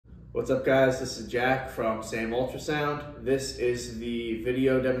What's up guys, this is Jack from Sam Ultrasound. This is the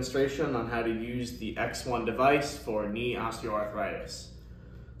video demonstration on how to use the X1 device for knee osteoarthritis.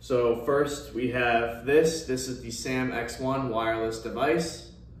 So first we have this is the Sam X1 wireless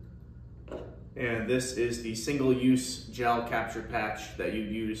device. And this is the single-use gel capture patch that you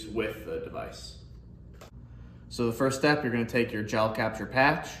use with the device. So the first step, you're going to take your gel capture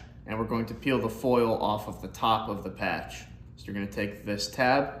patch and we're going to peel the foil off of the top of the patch. So you're going to take this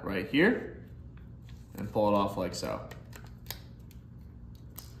tab right here and pull it off like so.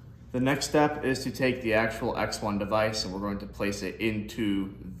 The next step is to take the actual X1 device and we're going to place it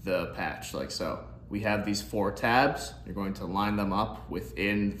into the patch like so. We have these 4 tabs. You're going to line them up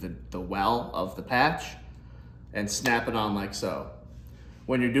within the well of the patch and snap it on like so.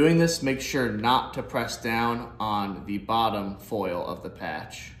 When you're doing this, make sure not to press down on the bottom foil of the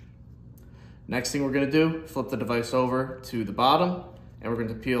patch. Next thing we're going to do, flip the device over to the bottom and we're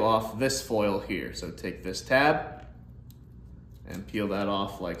going to peel off this foil here. So take this tab and peel that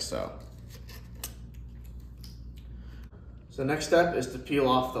off like so. So next step is to peel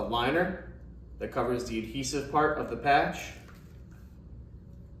off the liner that covers the adhesive part of the patch.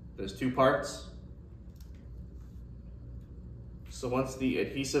 There's 2 parts. So once the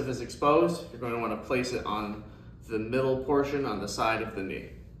adhesive is exposed, you're going to want to place it on the middle portion on the side of the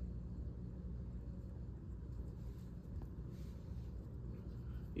knee.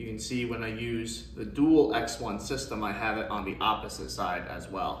 You can see when I use the dual X1 system, I have it on the opposite side as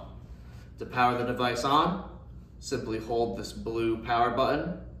well. To power the device on, simply hold this blue power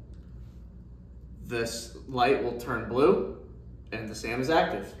button. This light will turn blue and the SAM is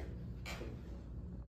active.